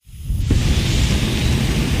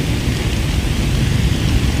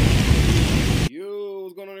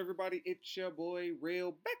everybody, it's your boy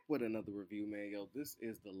Real back with another review, man. Yo, this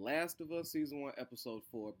is The Last of Us Season 1, Episode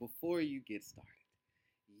 4. Before you get started,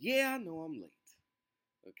 yeah, I know I'm late,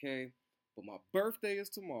 okay? But my birthday is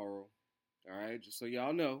tomorrow, alright? Just so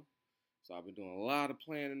y'all know. So I've been doing a lot of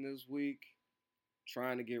planning this week,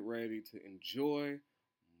 trying to get ready to enjoy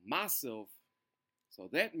myself. So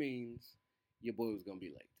that means your boy was gonna be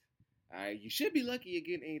late. Alright, you should be lucky you're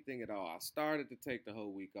getting anything at all. I started to take the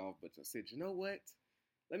whole week off, but I said, you know what?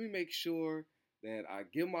 Let me make sure that I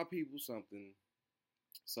give my people something.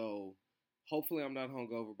 So hopefully I'm not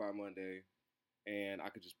hungover by Monday and I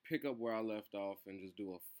could just pick up where I left off and just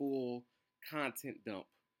do a full content dump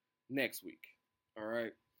next week. All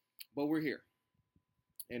right. But we're here.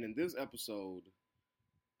 And in this episode,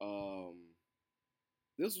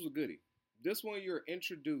 this was a goodie. This one you're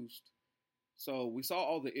introduced. So we saw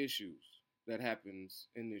all the issues that happens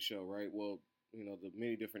in this show, right? Well, you know, the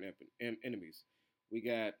many different enemies. We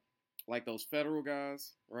got like those federal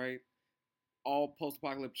guys, right? All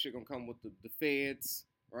post-apocalyptic shit gonna come with the feds,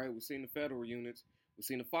 right? We've seen the federal units. We've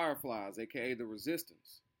seen the Fireflies, aka the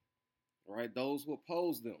Resistance, right? Those who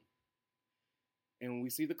oppose them. And we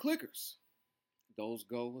see the Clickers. Those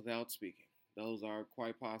go without speaking. Those are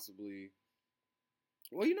quite possibly,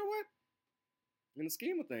 well, you know what? In the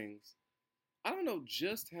scheme of things, I don't know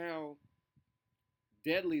just how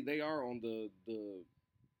deadly they are on the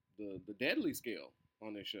deadly scale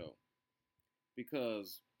on this show,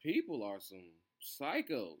 because people are some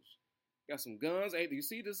psychos. Got some guns. Hey, you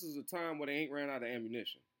see, this is a time where they ain't ran out of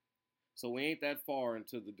ammunition, so we ain't that far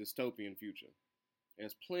into the dystopian future.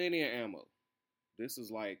 There's plenty of ammo. This is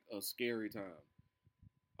like a scary time.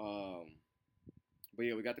 But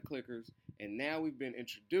yeah, we got the Clickers, and now we've been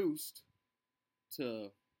introduced to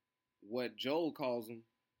what Joel calls them,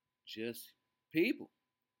 just people.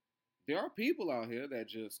 There are people out here that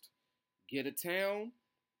just get a town,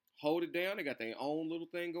 hold it down. They got their own little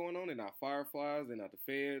thing going on. They're not Fireflies. They're not the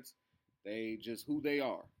feds. They just who they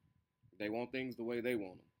are. They want things the way they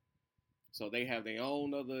want them. So they have their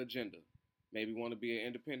own other agenda. Maybe want to be an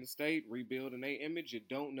independent state, rebuilding their image. You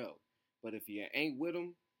don't know. But if you ain't with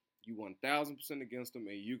them, you 1,000% against them,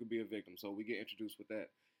 and you could be a victim. So we get introduced with that.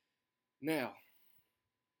 Now,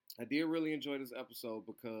 I did really enjoy this episode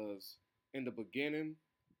because in the beginning,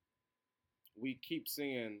 we keep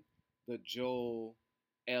seeing the Joel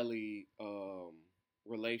Ellie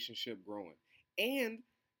relationship growing. And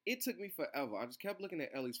it took me forever. I just kept looking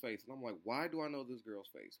at Ellie's face, and I'm like, why do I know this girl's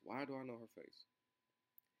face? Why do I know her face?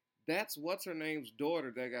 That's what's her name's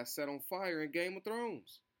daughter that got set on fire in Game of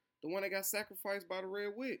Thrones. The one that got sacrificed by the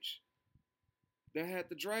Red Witch. That had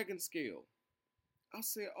the dragon scale. I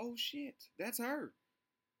said, oh shit, that's her.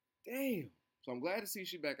 Damn. So I'm glad to see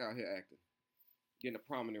she back out here acting. Getting a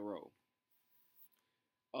prominent role.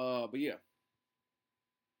 But yeah.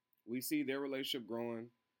 We see their relationship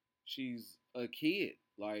growing. She's a kid.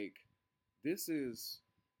 Like, this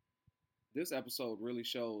episode really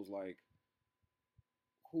shows, like,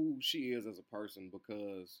 who she is as a person,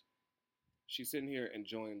 because she's sitting here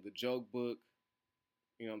enjoying the joke book,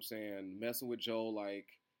 you know what I'm saying, messing with Joel like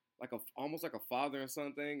almost like a father and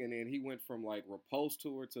son thing, and then he went from like repulsed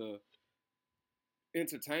to her to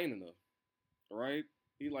entertaining her, right?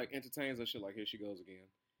 He like entertains her shit like, here she goes again.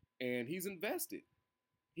 And he's invested.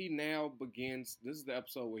 He now begins, this is the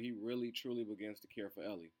episode where he really truly begins to care for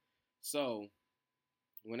Ellie. So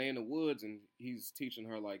when they in the woods and he's teaching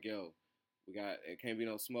her like, yo, it can't be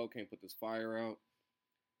no smoke, can't put this fire out,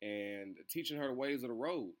 and teaching her the ways of the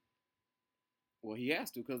road. Well, he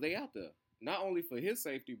has to, because they out there. Not only for his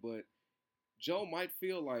safety, but Joe might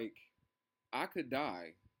feel like, I could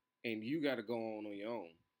die, and you got to go on your own.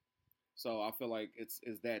 So I feel like it's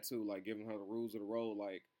that too, like giving her the rules of the road,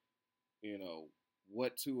 like, you know,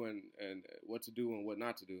 what to and what to do and what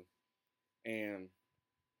not to do. And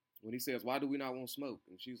when he says, why do we not want smoke?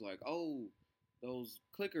 And she's like, oh, those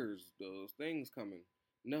clickers, those things coming.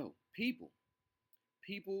 No, people.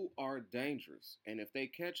 People are dangerous. And if they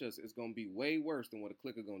catch us, it's going to be way worse than what a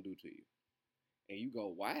clicker going to do to you. And you go,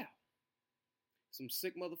 wow. Some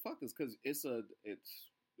sick motherfuckers, because it's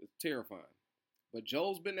terrifying. But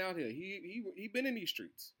Joel's been out here. He been in these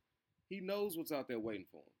streets. He knows what's out there waiting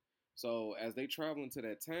for him. So as they travel into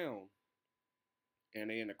that town and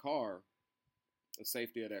they in the car, the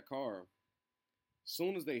safety of that car,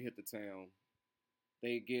 soon as they hit the town,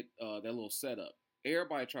 they get that little setup.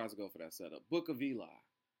 Everybody tries to go for that setup. Book of Eli.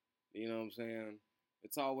 You know what I'm saying?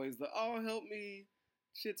 It's always the, oh, help me.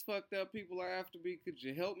 Shit's fucked up. People are after me. Could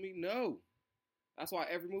you help me? No. That's why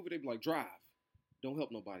every movie they be like, drive. Don't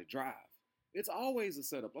help nobody. Drive. It's always a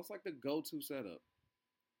setup. That's like the go-to setup.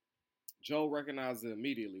 Joe recognizes it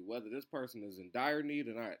immediately, whether this person is in dire need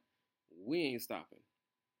or not. We ain't stopping.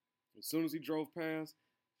 As soon as he drove past,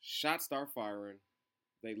 shots start firing.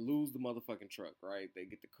 They lose the motherfucking truck, right? They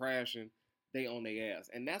get to crashing. They on their ass.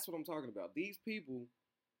 And that's what I'm talking about. These people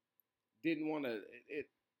didn't want to.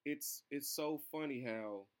 It's so funny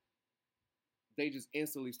how they just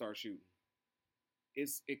instantly start shooting.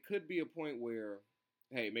 It could be a point where,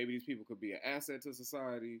 hey, maybe these people could be an asset to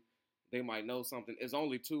society. They might know something. It's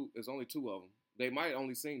only two. It's only two of them. They might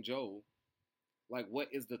only seen Joel. Like, what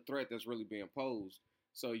is the threat that's really being posed?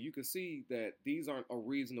 So you can see that these aren't a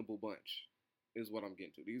reasonable bunch, is what I'm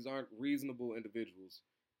getting to. These aren't reasonable individuals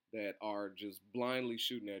that are just blindly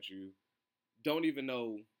shooting at you. Don't even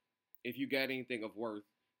know if you got anything of worth.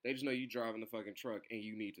 They just know you driving the fucking truck and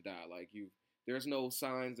you need to die. Like, there's no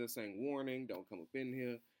signs that saying warning, don't come up in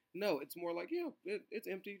here. No, it's more like, yeah, it's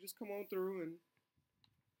empty. Just come on through and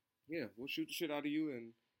yeah, we'll shoot the shit out of you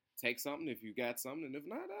and take something if you got something. And if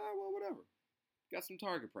not, well, whatever. Got some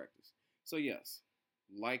target practice. So yes,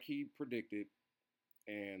 like he predicted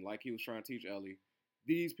and like he was trying to teach Ellie,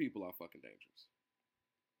 these people are fucking dangerous.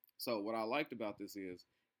 So what I liked about this is,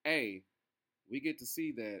 A, we get to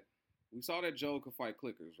see that, we saw that Joel could fight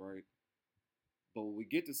clickers, right? But what we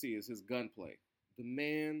get to see is his gunplay. The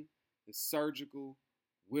man is surgical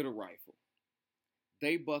with a rifle.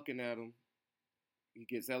 They bucking at him. He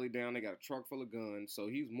gets Ellie down. They got a truck full of guns, so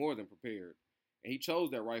he's more than prepared. And he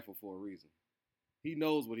chose that rifle for a reason. He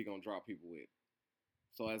knows what he's going to drop people with.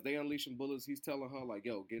 So as they unleashing bullets, he's telling her, like,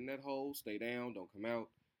 yo, get in that hole, stay down, don't come out.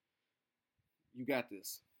 You got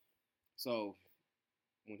this. So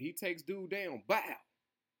when he takes dude down, bow,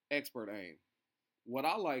 expert aim. What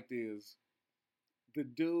I liked is the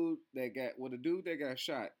dude that got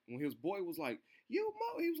shot, when his boy was like, you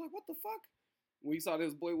mo, he was like, what the fuck? When he saw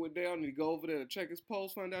this boy went down and he go over there to check his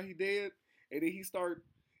pulse, find out he dead, and then he start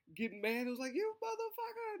getting mad. It was like, you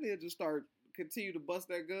motherfucker, and then just start continue to bust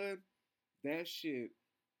that gun. That shit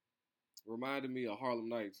reminded me of Harlem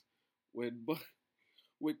Nights when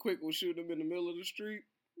Quick was shooting him in the middle of the street.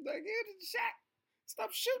 Like, yeah, the shot.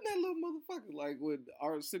 Stop shooting that little motherfucker. Like when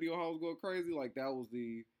our City Hall was going crazy, like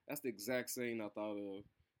that's the exact scene I thought of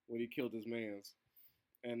when he killed his mans.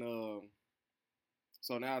 And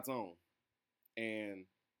so now it's on. And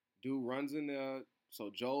dude runs in there. So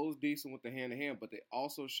Joel's decent with the hand to hand, but it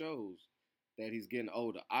also shows that he's getting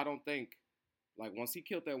older. I don't think, like, once he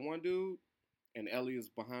killed that one dude and Ellie is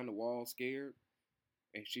behind the wall scared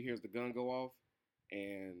and she hears the gun go off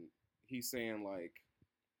and he's saying, like,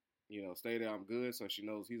 you know, stay there, I'm good, so she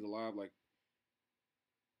knows he's alive. Like,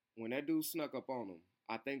 when that dude snuck up on him,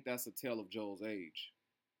 I think that's a tale of Joel's age.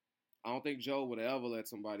 I don't think Joel would ever let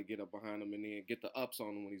somebody get up behind him and then get the ups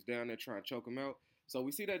on him when he's down there trying to choke him out. So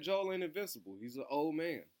we see that Joel ain't invincible. He's an old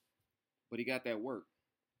man, but he got that work.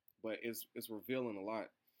 But it's revealing a lot.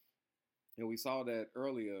 And we saw that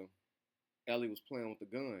earlier. Ellie was playing with the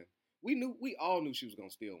gun. We all knew she was gonna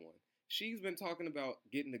steal one. She's been talking about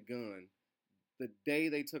getting the gun the day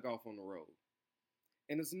they took off on the road.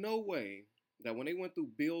 And there's no way that when they went through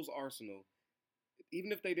Bill's arsenal,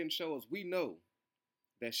 even if they didn't show us, we know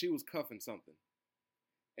that she was cuffing something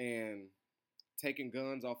and taking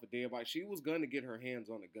guns off a dead body. She was going to get her hands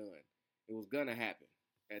on a gun. It was going to happen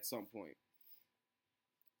at some point.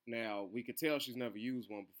 Now, we could tell she's never used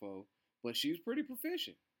one before, but she's pretty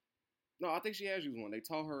proficient. No, I think she has used one. They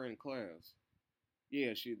taught her in class.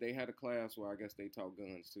 Yeah, they had a class where I guess they taught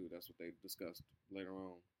guns too. That's what they discussed later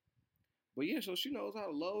on. But yeah, so she knows how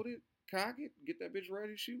to load it, cock it, get that bitch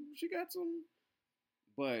ready. She got some.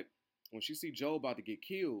 But when she see Joe about to get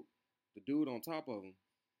killed, the dude on top of him,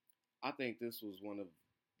 I think this was one of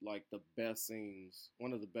like the best scenes,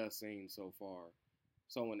 one of the best scenes so far.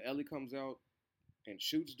 So when Ellie comes out and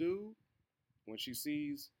shoots dude, when she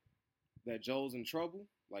sees that Joel's in trouble,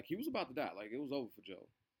 like he was about to die, like it was over for Joe.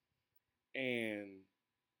 And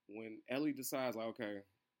when Ellie decides, like, okay,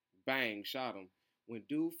 bang, shot him. When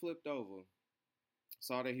dude flipped over,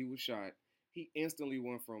 saw that he was shot, he instantly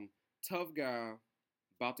went from tough guy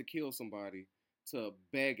about to kill somebody to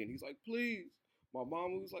begging. He's like, please. My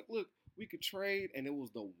mama was like, look, we could trade. And it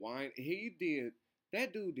was the wine.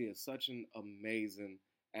 That dude did such an amazing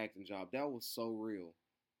acting job. That was so real.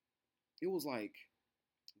 It was like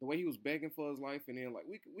the way he was begging for his life and then like,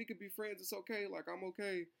 we could be friends. It's okay. Like, I'm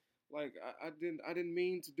okay. Like, I didn't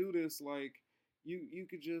mean to do this. Like, you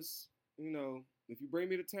could just, you know, if you bring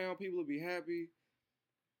me to town, people will be happy.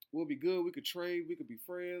 We'll be good. We could trade. We could be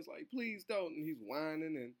friends. Like, please don't. And he's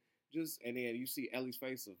whining and then you see Ellie's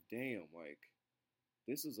face of, damn, like,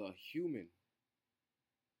 this is a human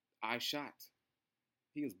I shot.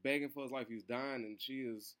 He is begging for his life. He's dying and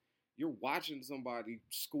you're watching somebody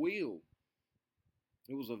squeal.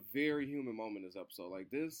 It was a very human moment in this episode. Like,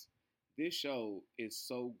 this this show is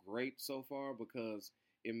so great so far because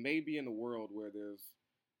it may be in a world where there's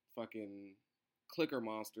fucking clicker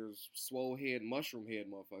monsters, swole head, mushroom head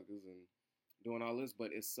motherfuckers, and doing all this,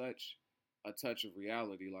 but it's such a touch of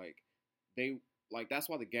reality. They, that's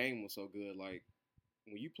why the game was so good. Like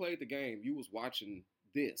when you played the game, you was watching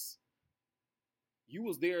this. You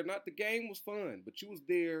was there. Not the game was fun, but you was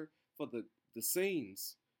there for the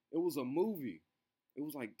scenes. It was a movie. It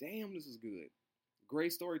was like, damn, this is good.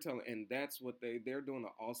 Great storytelling, and that's what they're doing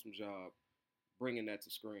an awesome job bringing that to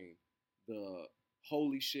screen. The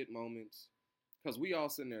holy shit moments, because we all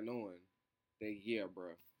sitting there knowing that, yeah,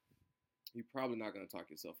 bro, you're probably not gonna talk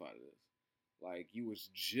yourself out of this. Like you was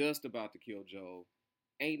just about to kill Joe.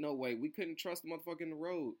 Ain't no way we couldn't trust the motherfucker in the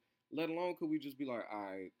road. Let alone could we just be like, all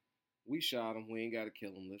right, we shot him. We ain't gotta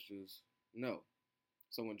kill him. Let's just no.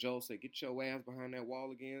 So when Joel said, "Get your ass behind that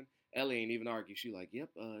wall again," Ellie ain't even argue. She like, "Yep,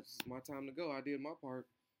 this is my time to go. I did my part,"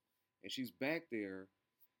 and she's back there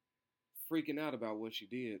freaking out about what she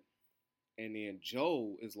did. And then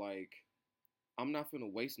Joel is like, "I'm not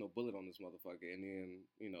finna waste no bullet on this motherfucker," and then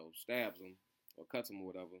stabs him or cuts him or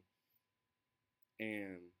whatever.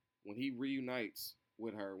 And when he reunites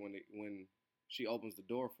with her, when she opens the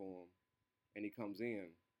door for him and he comes in,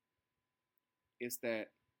 it's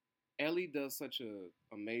that Ellie does such a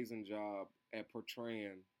amazing job at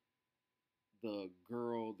portraying the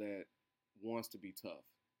girl that wants to be tough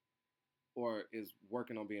or is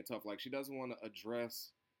working on being tough. Like she doesn't want to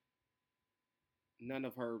address none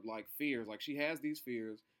of her like fears. Like she has these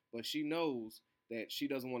fears, but she knows that she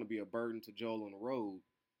doesn't want to be a burden to Joel on the road.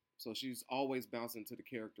 So she's always bouncing to the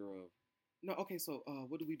character of, no, okay, so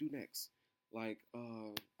what do we do next? Like,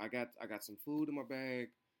 I got some food in my bag,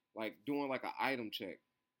 like doing like an item check,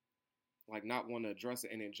 like not want to address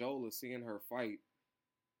it. And then Joel is seeing her fight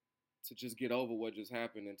to just get over what just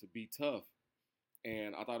happened and to be tough.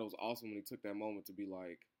 And I thought it was awesome when he took that moment to be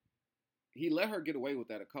like, he let her get away with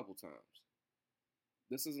that a couple times.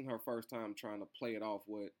 This isn't her first time trying to play it off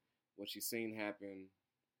what she's seen happen,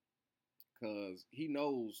 because he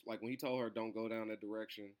knows, like when he told her don't go down that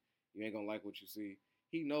direction, you ain't gonna like what you see.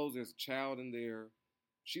 He knows there's a child in there.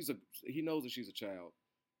 He knows that she's a child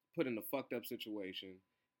put in a fucked up situation,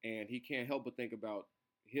 and he can't help but think about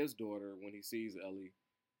his daughter when he sees Ellie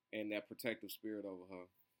and that protective spirit over her.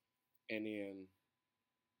 And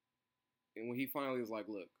when he finally is like,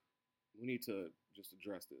 look, we need to just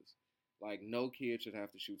address this. Like, no kid should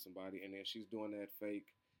have to shoot somebody. And then she's doing that fake,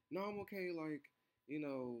 no, I'm okay, like, you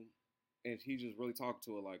know. And he just really talked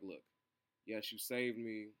to her like, look, yes, you saved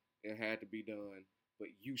me. It had to be done, but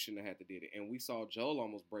you shouldn't have had to did it. And we saw Joel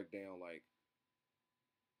almost break down. Like,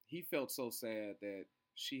 he felt so sad that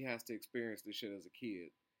she has to experience this shit as a kid.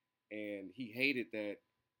 And he hated that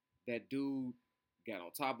that dude got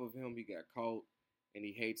on top of him. He got caught. And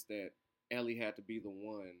he hates that Ellie had to be the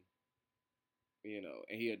one, and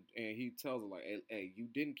he tells her like, hey, you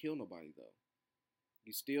didn't kill nobody though.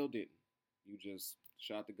 You still didn't. You just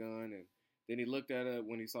shot the gun. And then he looked at her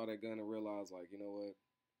when he saw that gun and realized, like, you know what?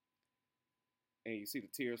 And you see the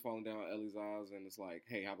tears falling down Ellie's eyes, and it's like,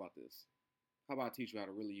 hey, how about this? How about I teach you how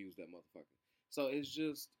to really use that motherfucker? So it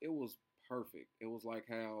was perfect. It was like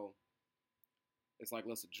how it's like,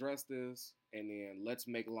 let's address this, and then let's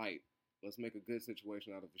make light. Let's make a good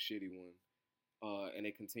situation out of a shitty one. And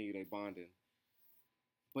they continue their bonding.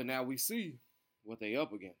 But now we see what they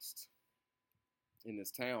up against in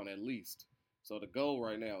this town, at least. So the goal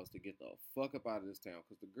right now is to get the fuck up out of this town.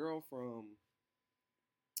 Because the girl from,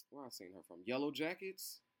 where I seen her from? Yellow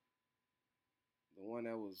Jackets? The one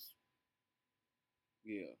that was,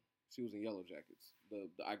 yeah, she was in Yellow Jackets.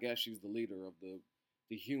 I guess she's the leader of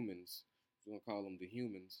the humans. We're going to call them the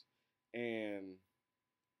humans. And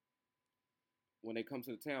when they come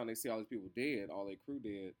to the town, they see all these people dead, all their crew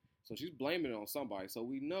dead. So she's blaming it on somebody. So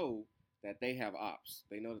we know that they have ops.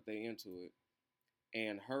 They know that they into it.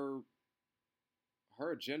 And her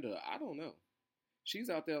agenda, I don't know. She's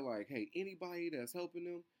out there like, hey, anybody that's helping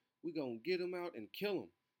them, we gonna get them out and kill them.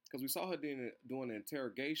 Because we saw her doing an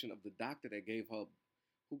interrogation of the doctor that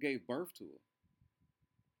who gave birth to her.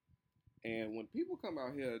 And when people come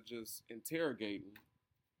out here just interrogating,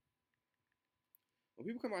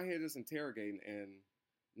 and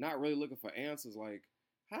not really looking for answers, like,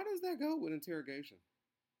 how does that go with interrogation?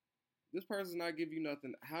 This person's not give you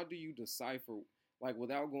nothing. How do you decipher, like,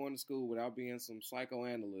 without going to school, without being some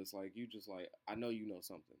psychoanalyst? Like, you just like, I know you know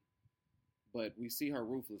something. But we see her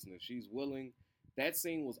ruthlessness. She's willing. That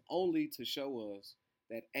scene was only to show us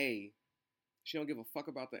that A, she don't give a fuck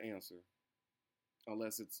about the answer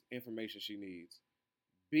unless it's information she needs.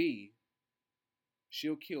 B,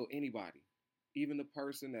 she'll kill anybody, even the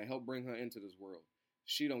person that helped bring her into this world.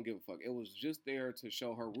 she don't give a fuck. It was just there to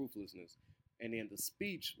show her ruthlessness. And then the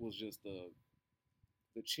speech was just the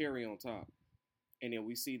cherry on top. And then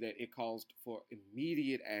we see that it calls for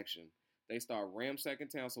immediate action. They start ransacking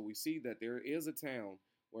town. So we see that there is a town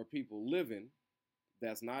where people living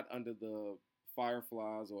that's not under the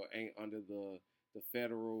Fireflies or ain't under the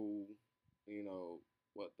federal,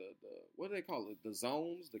 what do they call it? The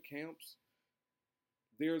zones, the camps.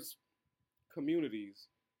 There's communities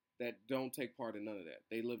that don't take part in none of that.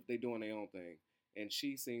 They doing their own thing. And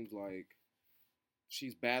she seems like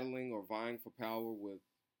she's battling or vying for power with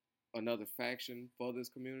another faction for this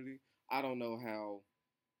community. I don't know how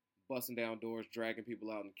busting down doors, dragging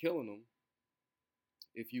people out and killing them,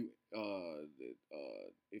 if you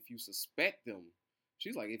suspect them.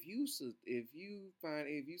 She's like, if you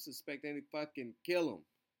suspect any, fucking kill them.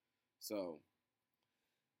 So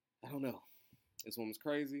I don't know. This woman's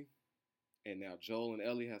crazy, and now Joel and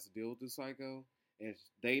Ellie has to deal with this psycho, and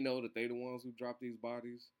they know that they the ones who dropped these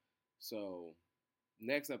bodies. So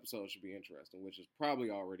next episode should be interesting, which is probably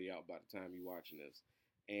already out by the time you're watching this.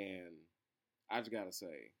 And I just gotta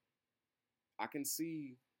say, I can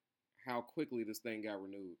see how quickly this thing got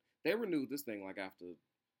renewed. They renewed this thing like after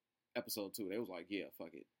episode 2. They was like, yeah,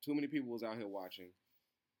 fuck it. Too many people was out here watching.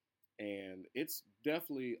 And it's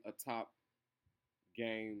definitely a top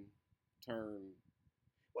game turn.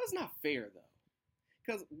 Well, it's not fair, though.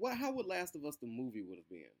 Because how would Last of Us the movie would have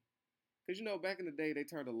been? Because, back in the day, they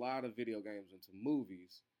turned a lot of video games into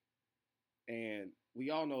movies. And we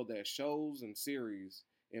all know that shows and series,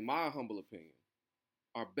 in my humble opinion,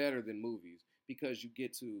 are better than movies because you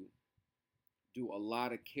get to do a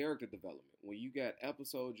lot of character development. When you got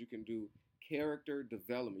episodes, you can do character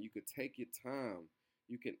development. You could take your time.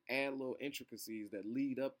 You can add little intricacies that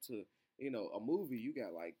lead up to, a movie. You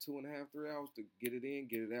got like 2.5, 3 hours to get it in,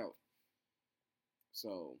 get it out.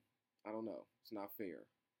 So, I don't know. It's not fair.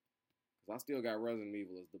 Because I still got Resident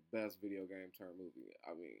Evil as the best video game turn movie.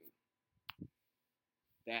 I mean,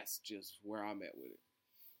 that's just where I'm at with it.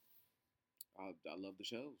 I love the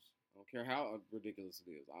shows. I don't care how ridiculous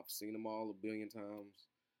it is. I've seen them all a billion times.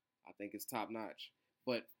 I think it's top notch.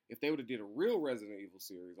 But if they would have did a real Resident Evil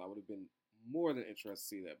series, I would have been more than interested to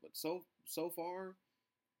see that. But so far,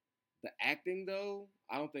 the acting though,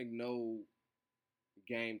 I don't think no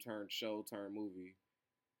game turned show turned movie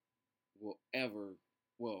will ever.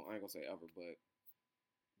 Well, I ain't gonna say ever, but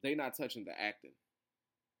they not touching the acting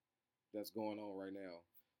that's going on right now.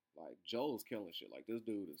 Like Joel's killing shit. Like this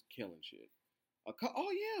dude is killing shit. Oh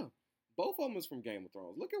yeah, both of them is from Game of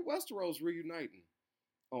Thrones. Look at Westeros reuniting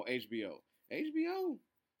on HBO. HBO.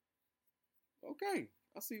 Okay,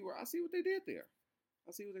 I see what they did there.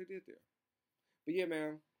 But yeah,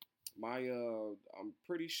 man, I'm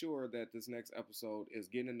pretty sure that this next episode is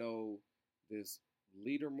getting to know this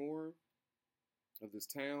leader more of this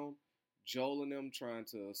town. Joel and them trying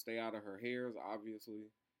to stay out of her hairs, obviously,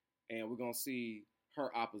 and we're gonna see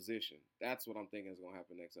her opposition. That's what I'm thinking is gonna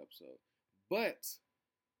happen next episode. But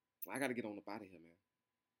I got to get on up out of here, man.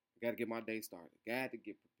 I got to get my day started. Got to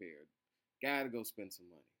get prepared. Got to go spend some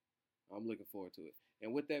money. I'm looking forward to it.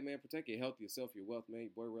 And with that, man, protect your health, yourself, your wealth, man. Your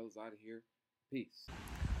boy Rel is out of here. Peace.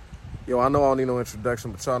 Yo, I know I don't need no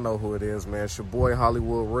introduction, but y'all know who it is, man. It's your boy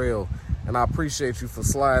Hollywood Rel. And I appreciate you for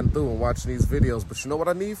sliding through and watching these videos. But you know what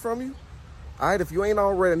I need from you? All right, if you ain't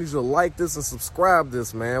already, I need you to like this and subscribe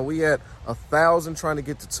this, man. We at 1,000 trying to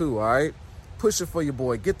get to 2, all right? Push it for your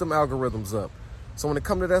boy. Get them algorithms up. So when it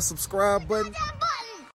comes to that subscribe button,